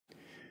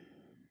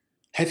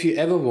Have you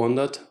ever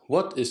wondered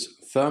what is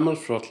thermal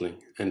throttling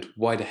and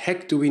why the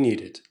heck do we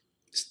need it?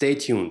 Stay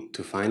tuned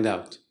to find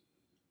out.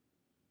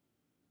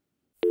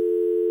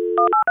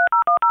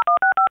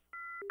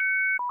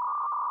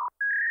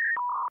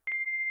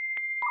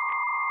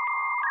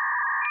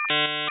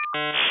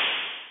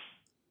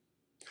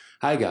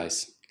 Hi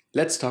guys,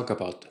 let's talk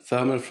about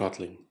thermal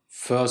throttling.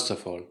 First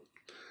of all,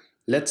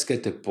 let's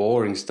get the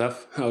boring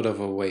stuff out of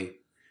our way.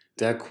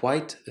 There are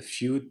quite a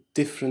few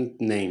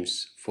different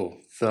names for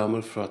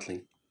thermal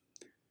throttling.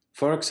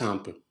 For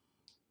example,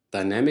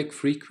 dynamic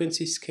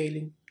frequency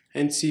scaling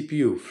and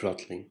CPU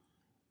throttling.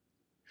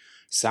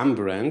 Some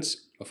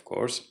brands, of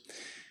course,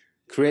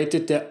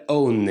 created their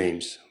own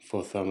names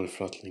for thermal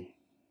throttling.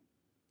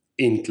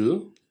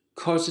 Intel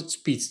calls it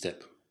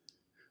SpeedStep,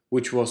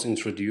 which was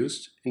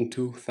introduced in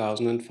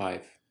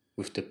 2005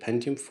 with the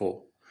Pentium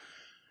 4.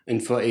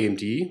 And for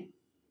AMD,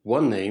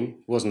 one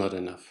name was not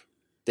enough.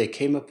 They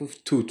came up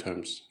with two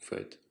terms for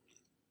it.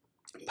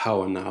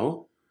 Power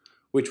Now,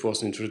 which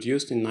was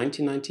introduced in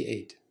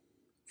 1998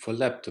 for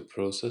laptop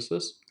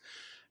processors,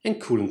 and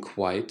Cool and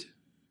Quiet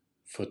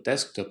for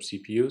desktop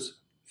CPUs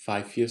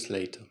 5 years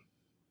later.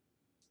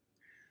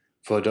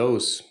 For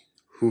those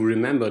who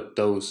remember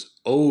those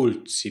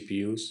old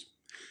CPUs,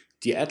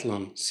 the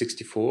Athlon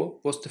 64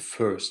 was the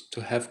first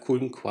to have Cool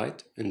and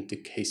Quiet, and the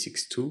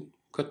K62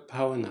 got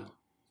Power Now.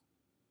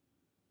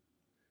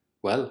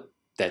 Well,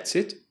 that's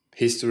it.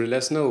 History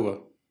lesson over.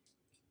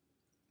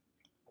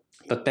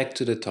 But back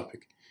to the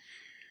topic.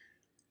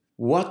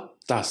 What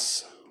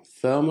does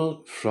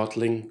thermal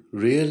throttling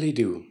really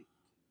do?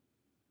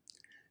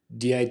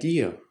 The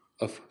idea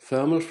of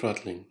thermal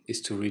throttling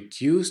is to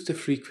reduce the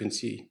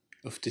frequency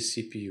of the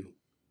CPU,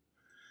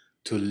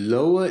 to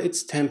lower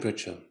its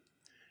temperature,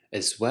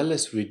 as well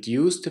as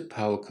reduce the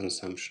power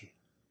consumption.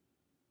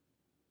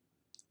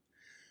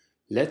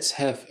 Let's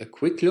have a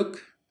quick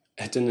look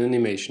at an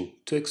animation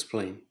to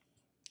explain,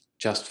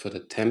 just for the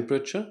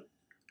temperature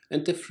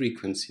and the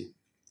frequency.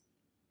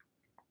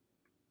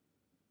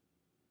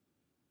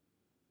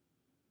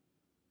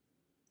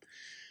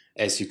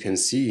 As you can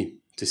see,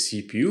 the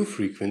CPU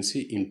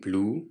frequency in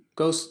blue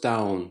goes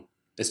down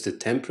as the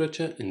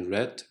temperature in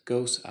red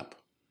goes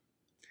up.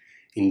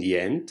 In the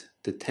end,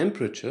 the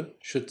temperature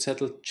should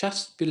settle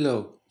just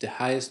below the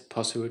highest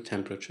possible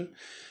temperature,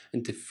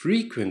 and the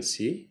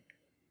frequency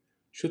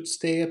should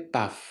stay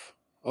above,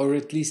 or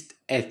at least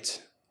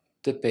at,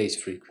 the base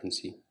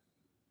frequency.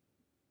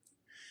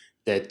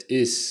 That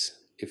is,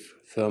 if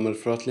thermal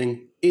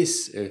throttling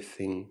is a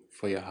thing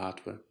for your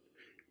hardware.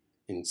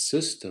 In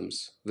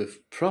systems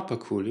with proper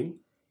cooling,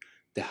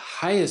 the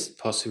highest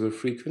possible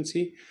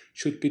frequency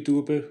should be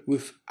doable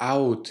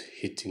without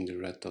hitting the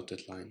red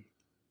dotted line.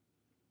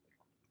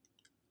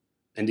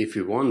 And if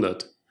you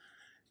wondered,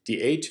 the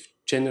 8th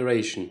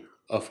generation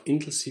of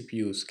Intel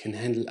CPUs can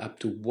handle up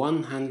to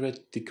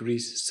 100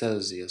 degrees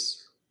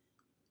Celsius.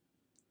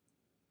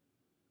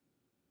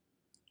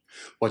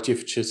 What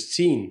you've just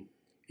seen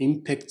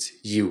impacts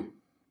you,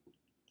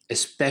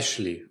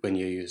 especially when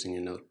you're using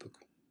a notebook.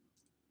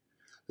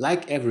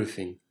 Like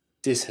everything,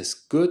 this has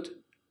good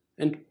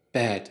and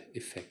bad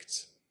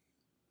effects.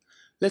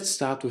 Let's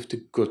start with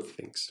the good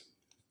things.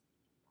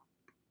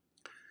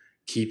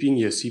 Keeping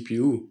your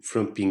CPU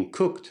from being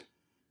cooked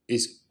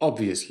is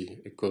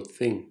obviously a good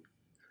thing.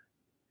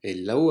 A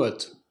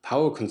lowered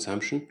power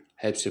consumption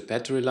helps your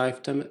battery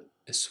lifetime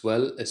as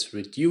well as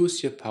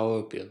reduce your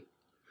power bill.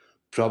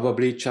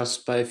 Probably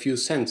just by a few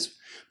cents,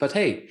 but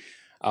hey,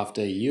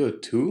 after a year or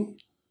two,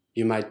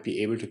 you might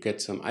be able to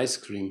get some ice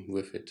cream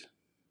with it.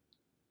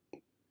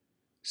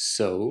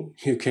 So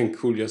you can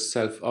cool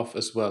yourself off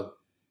as well.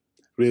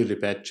 Really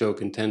bad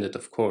joke intended,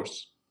 of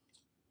course.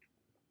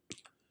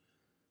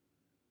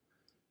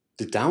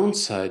 The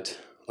downside,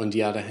 on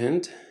the other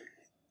hand,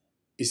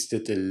 is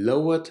that the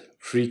lowered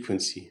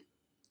frequency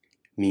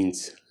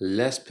means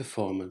less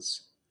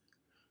performance,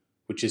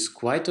 which is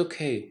quite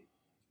okay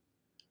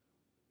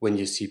when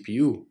your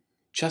CPU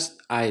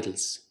just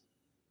idles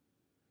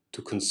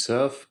to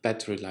conserve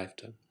battery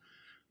lifetime,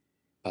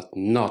 but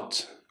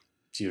not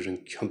during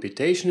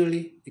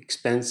computationally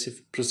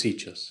expensive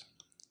procedures,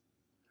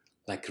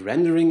 like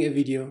rendering a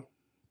video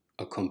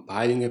or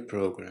compiling a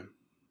program.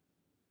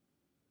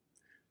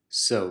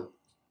 So,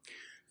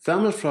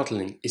 thermal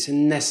throttling is a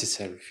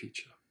necessary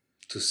feature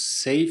to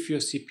save your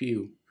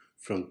CPU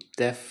from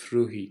death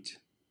through heat,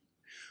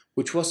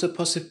 which was a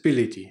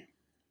possibility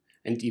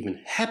and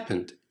even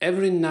happened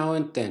every now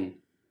and then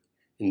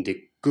in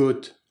the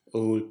good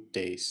old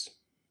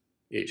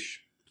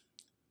days-ish.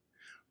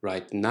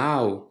 Right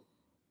now,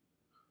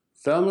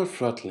 thermal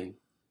throttling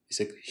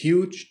is a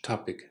huge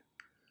topic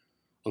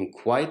on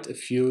quite a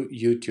few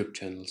YouTube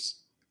channels,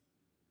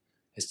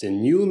 as the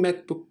new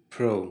MacBook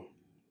Pro,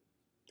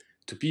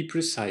 to be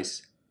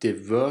precise, the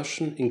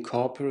version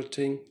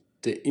incorporating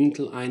the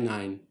Intel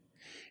i9,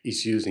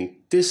 is using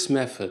this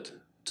method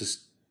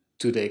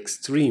to the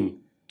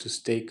extreme to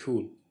stay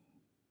cool.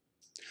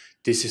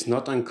 This is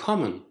not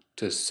uncommon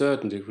to a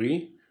certain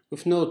degree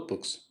with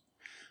notebooks,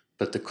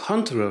 but the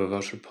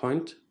controversial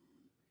point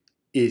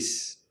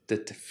is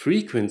that the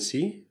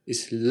frequency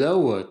is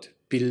lowered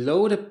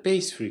below the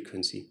base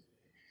frequency,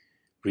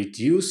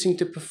 reducing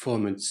the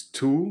performance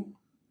to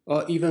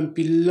or even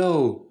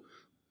below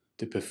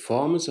the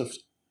performance of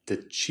the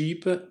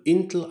cheaper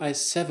Intel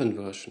i7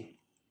 version.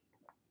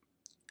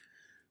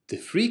 The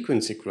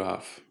frequency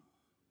graph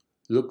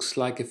looks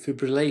like a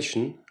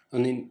fibrillation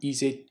on an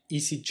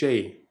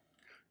ECG.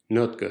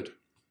 Not good.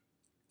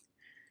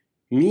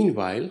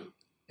 Meanwhile,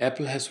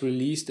 Apple has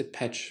released a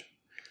patch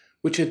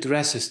which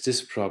addresses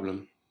this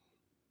problem.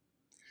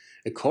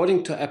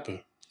 According to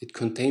Apple, it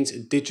contains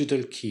a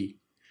digital key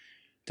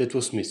that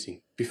was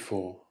missing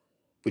before,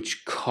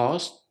 which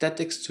caused that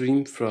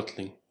extreme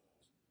throttling.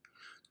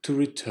 To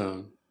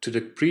return to the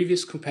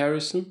previous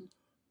comparison,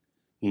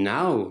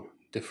 now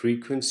the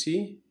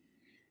frequency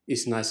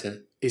is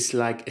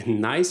like a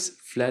nice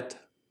flat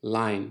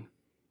line.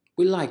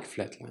 We like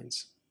flat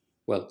lines.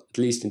 Well, at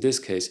least in this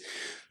case.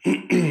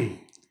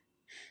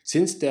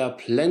 Since there are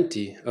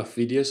plenty of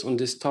videos on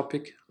this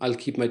topic, I'll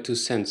keep my 2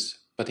 cents.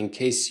 But in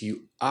case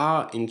you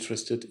are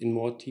interested in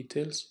more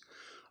details,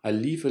 I'll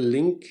leave a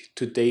link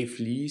to Dave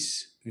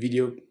Lee's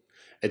video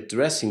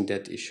addressing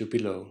that issue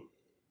below.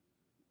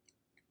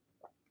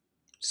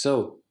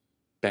 So,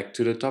 back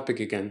to the topic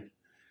again.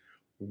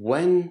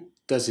 When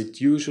does it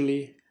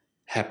usually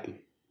happen?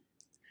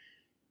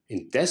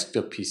 In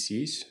desktop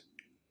PCs,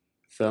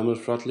 thermal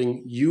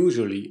throttling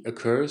usually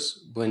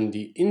occurs when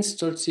the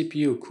installed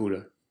CPU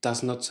cooler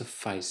does not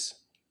suffice.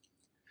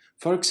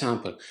 For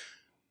example,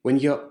 when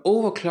you're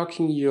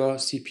overclocking your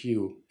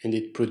CPU and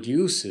it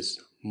produces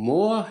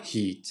more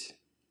heat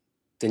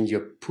than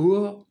your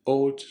poor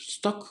old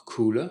stock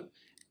cooler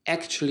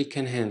actually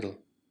can handle.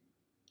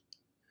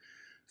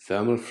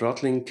 Thermal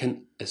throttling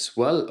can as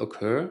well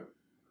occur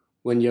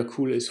when your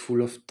cooler is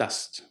full of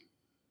dust,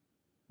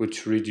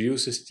 which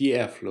reduces the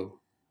airflow.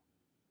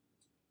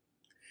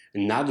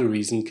 Another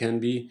reason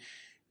can be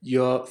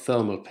your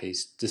thermal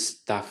paste, the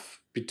stuff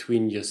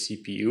between your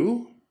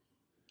CPU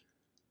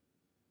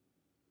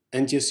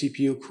and your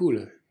CPU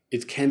cooler.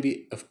 It can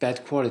be of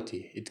bad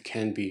quality, it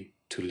can be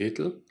too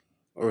little,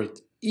 or it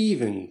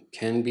even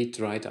can be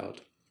dried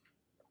out.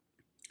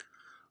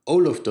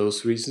 All of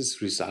those reasons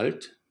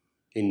result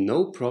in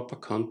no proper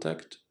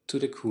contact to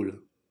the cooler.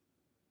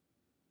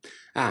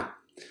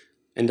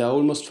 And I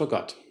almost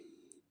forgot.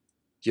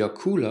 Your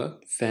cooler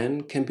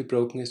fan can be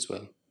broken as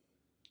well.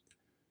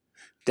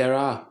 There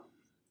are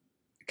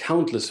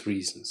countless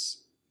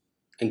reasons,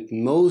 and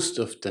most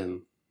of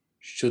them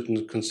should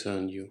not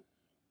concern you,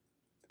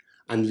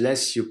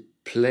 unless you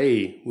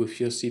play with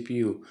your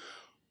CPU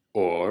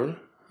or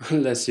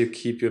unless you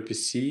keep your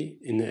PC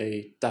in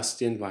a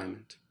dusty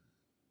environment.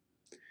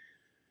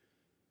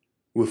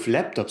 With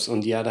laptops, on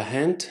the other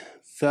hand,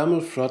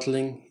 thermal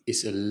throttling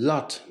is a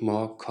lot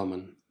more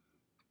common.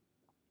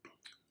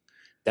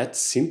 That's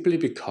simply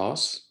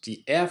because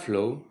the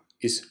airflow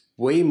is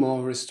way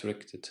more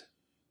restricted.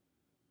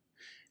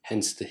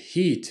 Hence the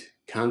heat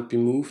can't be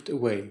moved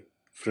away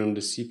from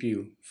the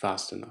CPU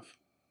fast enough.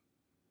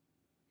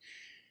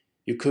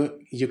 You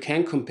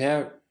can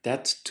compare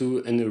that to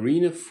an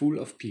arena full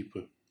of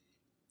people.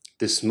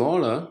 The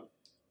smaller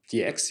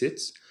the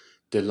exits,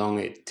 the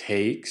longer it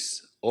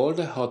takes all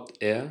the hot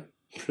air,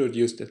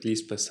 produced at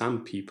least by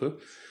some people,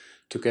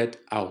 to get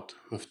out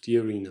of the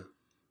arena.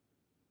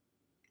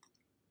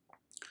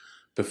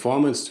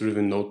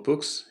 Performance-driven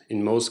notebooks,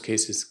 in most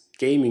cases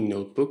gaming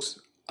notebooks,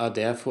 are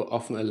therefore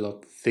often a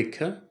lot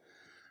thicker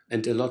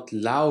and a lot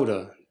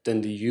louder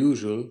than the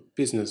usual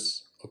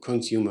business or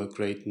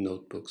consumer-grade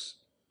notebooks.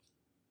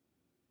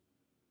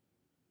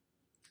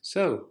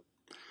 So,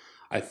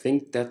 I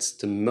think that's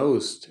the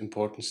most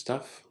important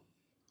stuff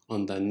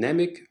on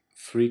dynamic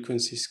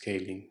frequency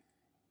scaling.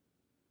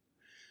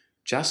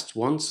 Just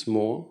once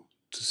more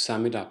to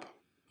sum it up.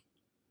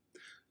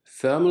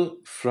 Thermal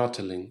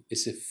throttling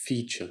is a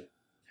feature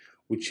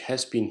which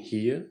has been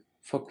here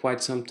for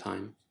quite some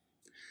time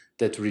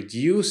that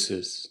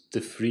reduces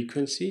the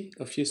frequency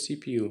of your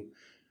CPU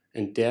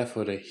and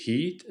therefore the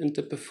heat and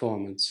the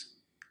performance,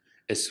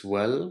 as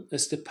well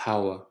as the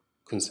power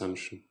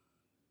consumption.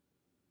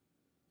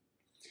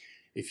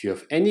 If you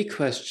have any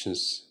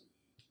questions,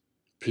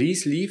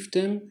 please leave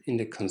them in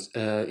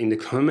the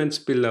comments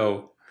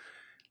below.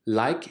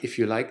 Like if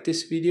you liked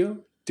this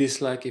video,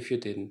 dislike if you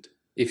didn't.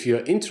 If you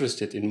are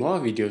interested in more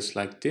videos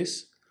like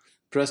this,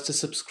 press the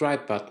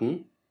subscribe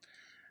button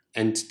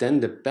and then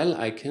the bell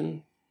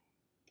icon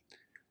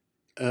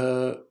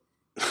to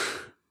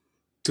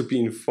be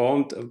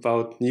informed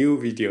about new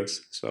videos.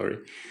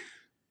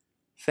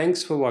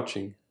 Thanks for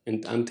watching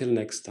and until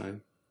next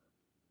time.